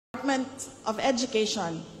Department of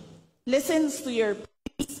Education listens to your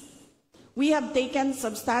pleas, we have taken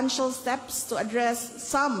substantial steps to address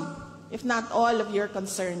some, if not all, of your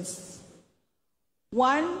concerns.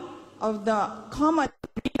 One of the common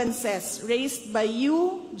grievances raised by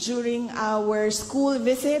you during our school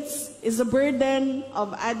visits is the burden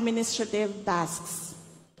of administrative tasks.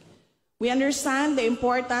 We understand the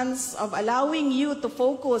importance of allowing you to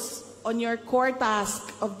focus on your core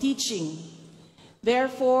task of teaching.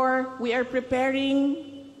 Therefore, we are preparing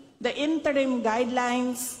the interim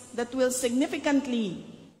guidelines that will significantly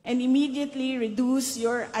and immediately reduce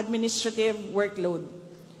your administrative workload.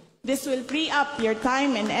 This will free up your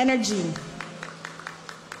time and energy,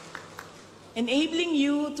 enabling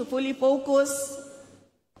you to fully focus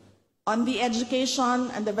on the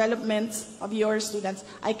education and development of your students.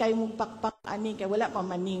 Ay kay mo pakpak ani kay wala pa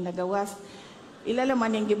maning nagawas. Ilala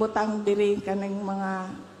maning gibutang diri kanang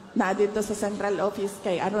mga na dito sa central office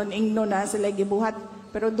kay aron ingno na sila gibuhat.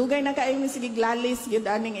 Pero dugay na kayo sige lalis yun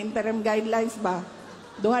aning interim guidelines ba?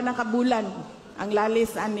 Duha na kabulan ang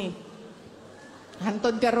lalis ani.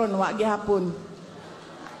 Hantod karon wa gihapon.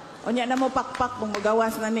 Unya na mo pakpak mong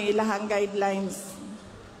magawas na ni ilahang guidelines.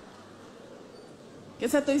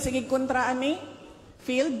 Kasi ito'y sige kontra ani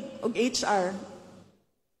field ug HR.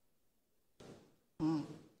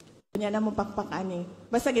 Unya na mo pakpak ani.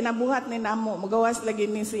 Basta ginabuhat ni namo magawas lagi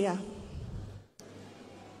ni siya.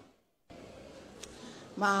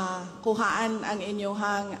 Makuhaan ang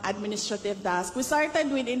inyong administrative task. We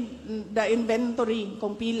started with the inventory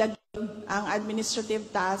kung pila ang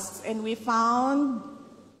administrative tasks and we found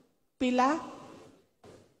pila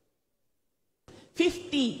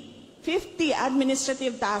 50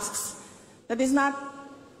 administrative tasks that is not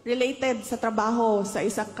related sa trabaho sa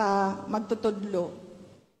isa ka magtutudlo.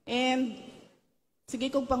 And sige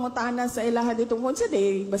kong pangutanan sa ilaha dito kung sa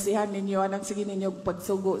day basihan ninyo anang sige ninyo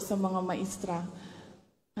pagsugo sa mga maestra.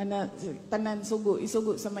 Ana tanan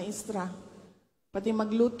isugo sa maestra. Pati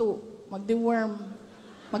magluto, magdeworm,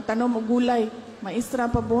 magtanom og gulay, maestra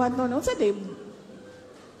pabuhat no. Unsa day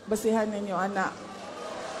basihan ninyo ana?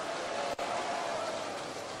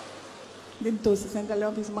 Dito sa central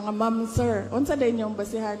office mga ma'am sir, unsa day nyong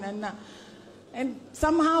basihan ana? And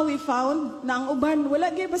somehow we found na ang uban wala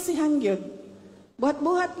gyud basihan gyud.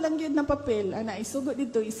 Buhat-buhat lang gyud na papel ana isugo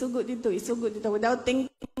dito without thinking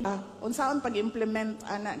unsaon pag-implement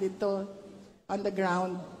ana dito on the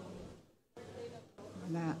ground.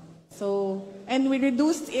 Ana. So, and we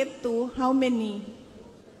reduced it to how many?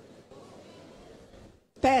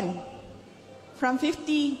 10. From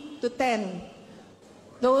 50 to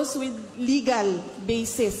 10. Those with legal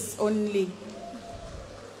basis only.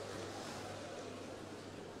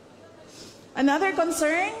 Another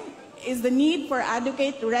concern is the need for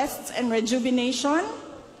adequate rest and rejuvenation.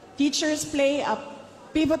 Teachers play a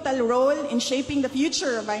pivotal role in shaping the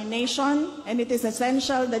future of our nation, and it is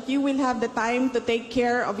essential that you will have the time to take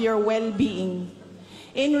care of your well-being.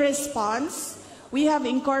 In response, we have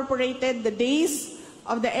incorporated the days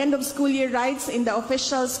of the end of school year rights in the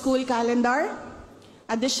official school calendar.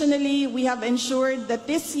 Additionally, we have ensured that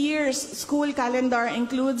this year's school calendar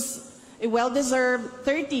includes a well-deserved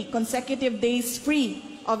 30 consecutive days free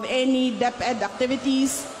of any DepEd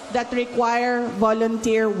activities that require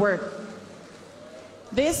volunteer work.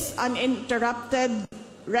 This uninterrupted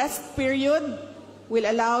rest period will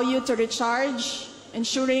allow you to recharge,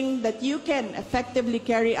 ensuring that you can effectively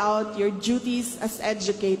carry out your duties as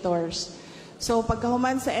educators. So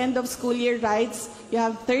pagkahuman sa end of school year rights, you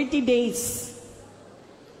have 30 days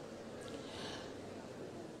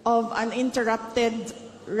of uninterrupted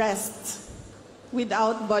rest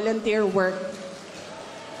without volunteer work.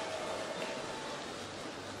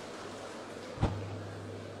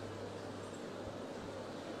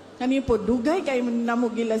 Kani po, dugay kay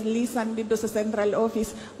namo gilalisan dito sa central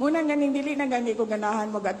office. Muna ganing dili na gani ko ganahan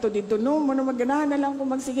mag-adto dito. No, muna magganahan na lang ko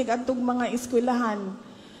magsigig adtong mga eskwelahan.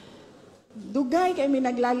 Dugay kay mi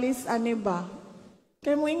naglalis ani ba?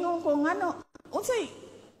 Kay mo ingon ko ngano,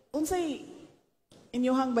 unsay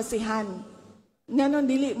inyuhang basihan. Nganon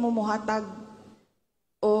dili mo mohatag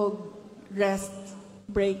og rest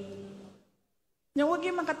break. Nya wag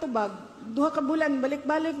gyud makatubag. Duha ka bulan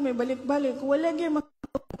balik-balik may balik-balik. Wala gyud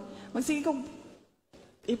magsige ko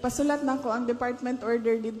ipasulat na ko ang department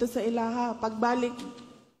order dito sa ilaha. Pagbalik,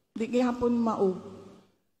 di gihapon mao.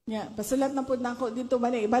 Nya, pasulat na po na ko dito,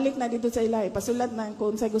 ibalik na dito sa ilaha. Ipasulat na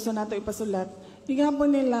kung sa gusto nato ipasulat. Di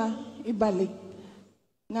gihapon nila ibalik.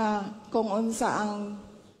 Nga kung unsa ang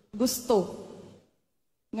gusto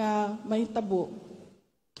nga may tabo.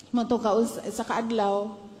 Mato ka sa kaadlaw,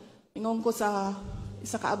 ingon ko sa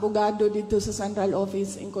isa ka abogado dito sa central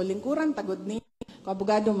office, ingko lingkuran tagod ni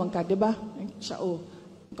Kaabogado man ka, di ba? Siya,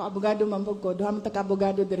 kaabogado man po ko, duha man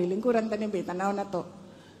ta-kaabogado diri, lingkuran ta ni Bay, tanaw na to.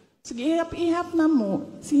 Sige, ihap na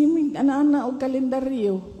mo, simig, ana-ana, o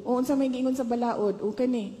kalendaryo, o unsa may gingon sa balaod, o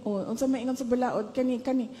kani, o unsa may ingon sa balaod, kani.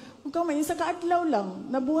 O may isa kaadlaw lang,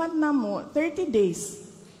 nabuhat na mo, 30 days.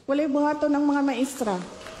 Walay buhato ng mga maestra.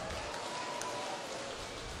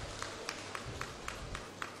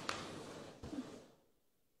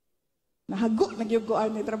 Nahago,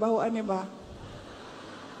 nagyuguan ni trabahoan ni ba?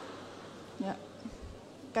 Yeah.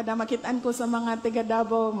 Kada makitaan ko sa mga taga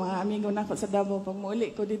Davao, mga amigo na ko sa Davao, pag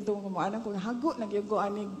muli ko dito, kumuanan ko, hago,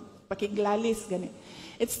 nagyuguan ni pakiglalis, gani.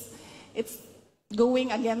 It's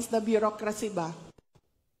going against the bureaucracy ba?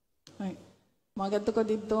 Ay, mga ganito ko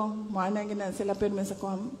dito, maana gina sila pirmin sa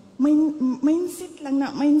kuha, mindset lang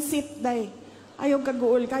na, mindset day. Ayaw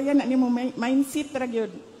kaguol, kaya na ni mo, mindset ra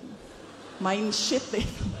gyud. Mindset eh.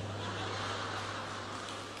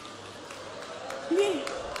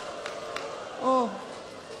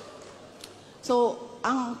 So,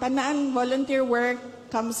 ang tanaan volunteer work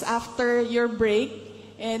comes after your break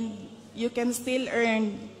and you can still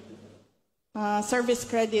earn service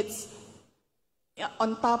credits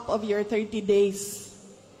on top of your 30 days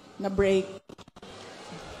na break.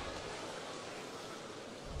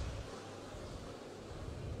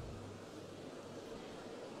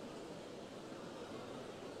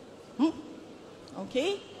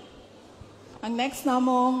 Okay? Ang next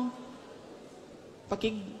namong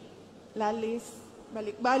pakiglalis,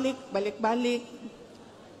 balik-balik,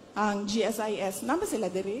 ang GSIS. Nama sila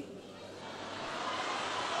diri?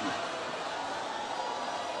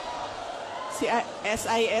 Si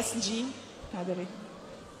SISG? Diri.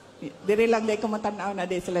 Diri lang day kumatanaw na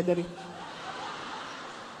day sila diri.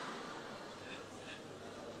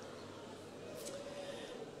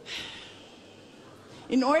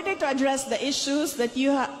 In order to address the issues that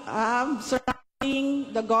you have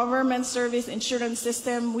surrounding the government service insurance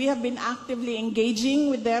system, we have been actively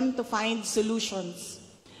engaging with them to find solutions.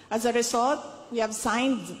 As a result, we have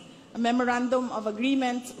signed a memorandum of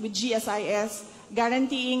agreement with GSIS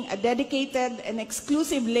guaranteeing a dedicated and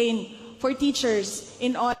exclusive lane for teachers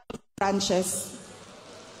in all branches.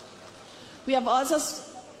 We have also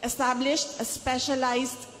established a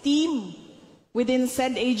specialized team within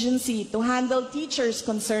said agency to handle teachers'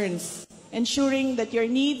 concerns, ensuring that your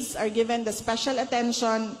needs are given the special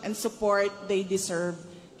attention and support they deserve.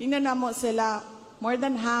 Tingnan na mo sila, more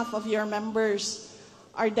than half of your members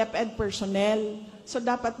are DepEd personnel. So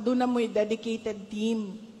dapat doon na mo yung dedicated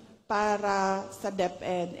team para sa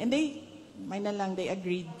DepEd. And they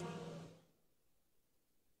agreed.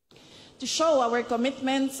 To show our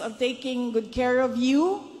commitments of taking good care of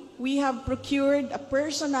you, we have procured a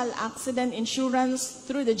personal accident insurance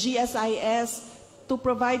through the GSIS to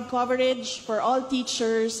provide coverage for all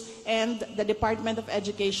teachers and the Department of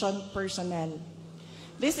Education personnel.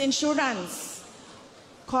 This insurance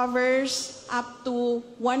covers up to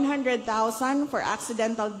 100,000 for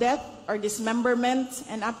accidental death or dismemberment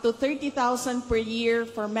and up to 30,000 per year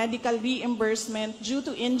for medical reimbursement due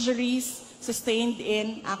to injuries sustained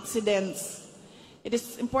in accidents. It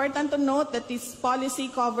is important to note that this policy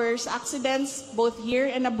covers accidents both here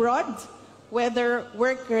and abroad, whether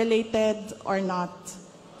work-related or not.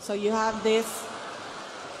 So you have this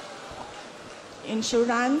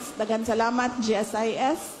insurance. Daghang salamat,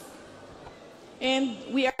 GSIS. And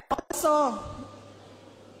we are also,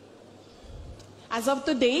 as of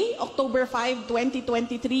today, October 5,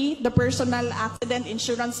 2023, the personal accident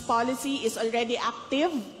insurance policy is already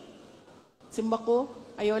active. Simba ko,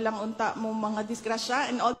 ayaw lang unta mo mga disgrasya,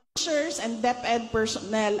 and all teachers and DepEd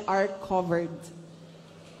personnel are covered.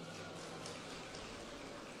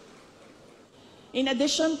 In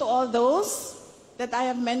addition to all those that I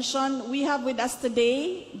have mentioned, we have with us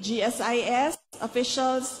today GSIS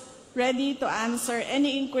officials ready to answer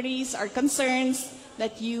any inquiries or concerns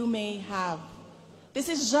that you may have. This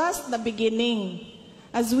is just the beginning,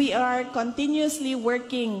 as we are continuously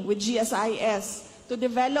working with GSIS to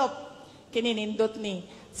develop kininindot ni.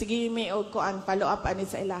 Sige, may og koan follow up ani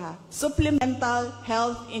sa ilaha. Supplemental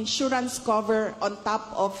health insurance cover on top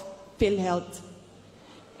of PhilHealth,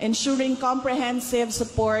 ensuring comprehensive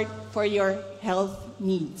support for your health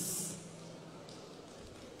needs.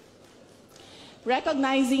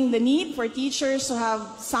 Recognizing the need for teachers to have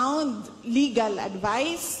sound legal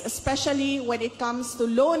advice, especially when it comes to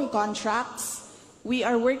loan contracts, we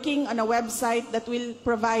are working on a website that will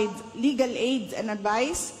provide legal aid and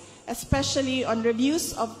advice, especially on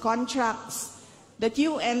reviews of contracts that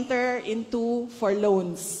you enter into for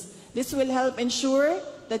loans. This will help ensure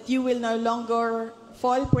that you will no longer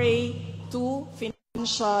fall prey to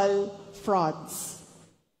financial frauds.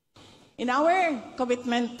 In our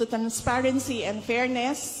commitment to transparency and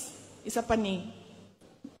fairness, isa pa ni,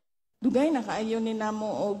 dugay na kaayo ni namo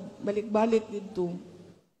og balik-balik dito.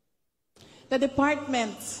 The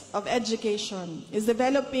Department of Education is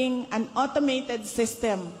developing an automated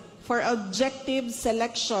system for objective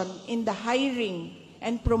selection in the hiring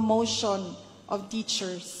and promotion of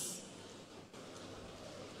teachers.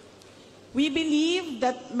 We believe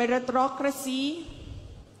that meritocracy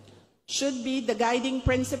should be the guiding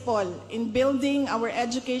principle in building our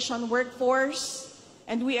education workforce,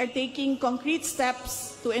 and we are taking concrete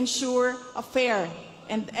steps to ensure a fair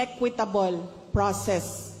and equitable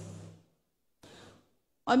process.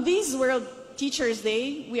 On this World Teachers'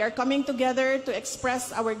 Day, we are coming together to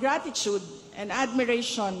express our gratitude and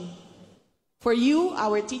admiration for you,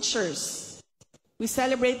 our teachers. We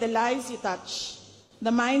celebrate the lives you touch,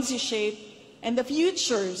 the minds you shape, and the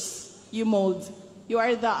futures you mold. You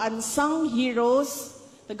are the unsung heroes,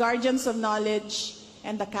 the guardians of knowledge,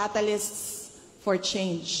 and the catalysts for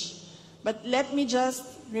change. But let me just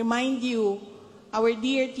remind you, our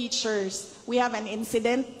dear teachers, we have an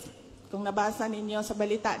incident. Kung nabasa ninyo sa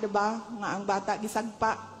balita, diba, nga ang bata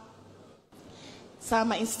gisagpa sa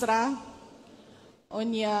maestra,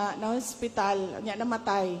 unya na hospital, unya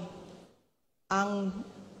namatay ang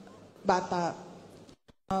bata.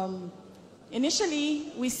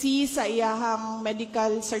 Initially, we see sa iyahang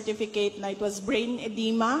medical certificate na it was brain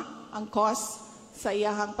edema ang cause sa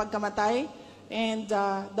iyahang pagkamatay, and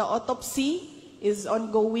the autopsy is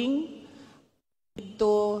ongoing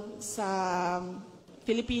dito sa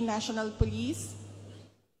Philippine National Police,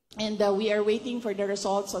 and we are waiting for the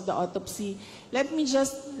results of the autopsy. Let me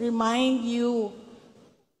just remind you,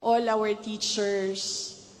 all our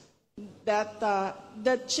teachers, that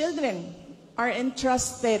the children are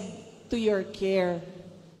entrusted to your care.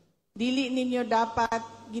 Dili ninyo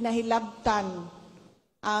dapat ginahilabtan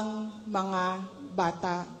ang mga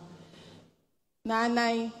bata.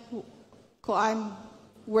 Nanay, kuan,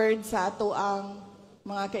 word sa ato ang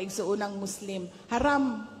mga kaigsuunang Muslim.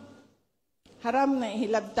 Haram na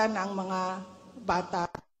ihilabtan ang mga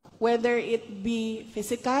bata. Whether it be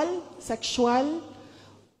physical, sexual,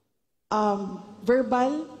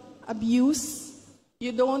 verbal abuse,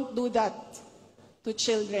 you don't do that to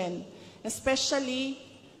children. Especially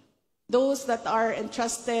those that are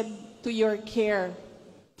entrusted to your care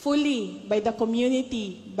fully by the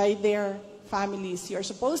community, by their families. You are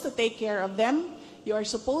supposed to take care of them. You are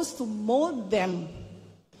supposed to mold them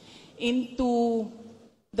into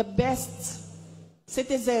the best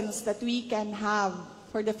citizens that we can have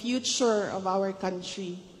for the future of our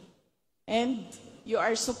country. And you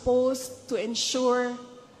are supposed to ensure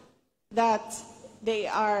that they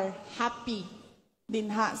are happy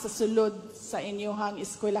dinha sa sulod sa inyong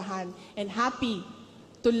eskwelahan and happy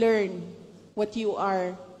to learn what you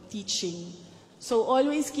are teaching. So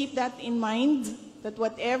always keep that in mind, that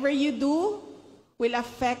whatever you do will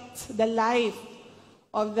affect the life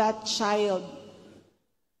of that child.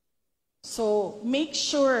 So make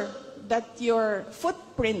sure that your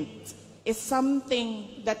footprint is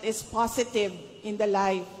something that is positive in the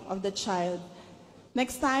life of the child.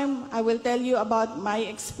 Next time, I will tell you about my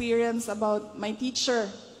experience about my teacher,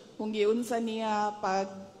 kung giunsa niya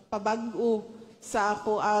pagpabag-o sa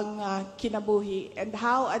ako ang kinabuhi, and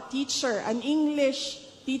how a teacher, an English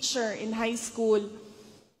teacher in high school,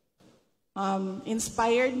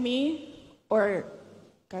 inspired me, or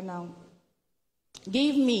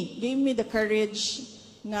gave me the courage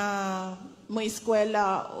na mo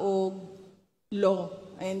eskwela o law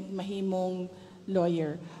and mahimong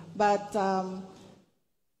lawyer. But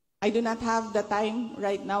I do not have the time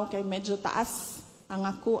right now kay medyo taas ang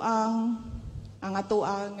ato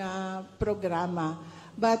ang programa.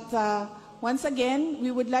 But once again,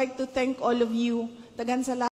 we would like to thank all of you. Tagan salamat.